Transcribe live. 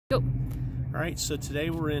Go. All right, so today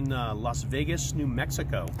we're in Las Vegas, New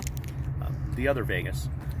Mexico, the other Vegas.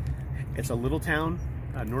 It's a little town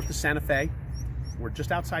north of Santa Fe. We're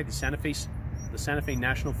just outside the Santa Fe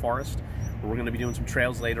National Forest, where we're going to be doing some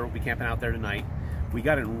trails later. We'll be camping out there tonight. We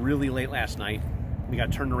got in really late last night. We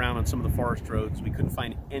got turned around on some of the forest roads. We couldn't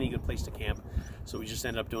find any good place to camp, so we just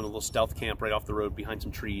ended up doing a little stealth camp right off the road behind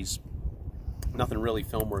some trees. Nothing really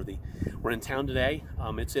film worthy. We're in town today.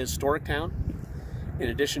 It's a historic town. In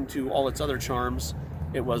addition to all its other charms,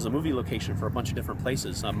 it was a movie location for a bunch of different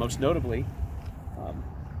places. Most notably,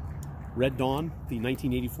 Red Dawn, the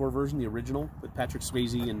 1984 version, the original, with Patrick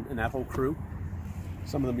Swayze and that whole crew.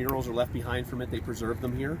 Some of the murals are left behind from it. They preserved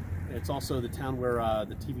them here. It's also the town where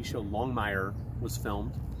the TV show Longmire was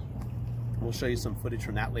filmed. We'll show you some footage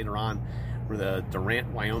from that later on, where the Durant,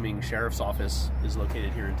 Wyoming Sheriff's Office is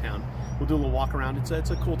located here in town. We'll do a little walk around. It's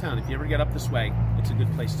a cool town. If you ever get up this way, it's a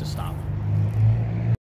good place to stop.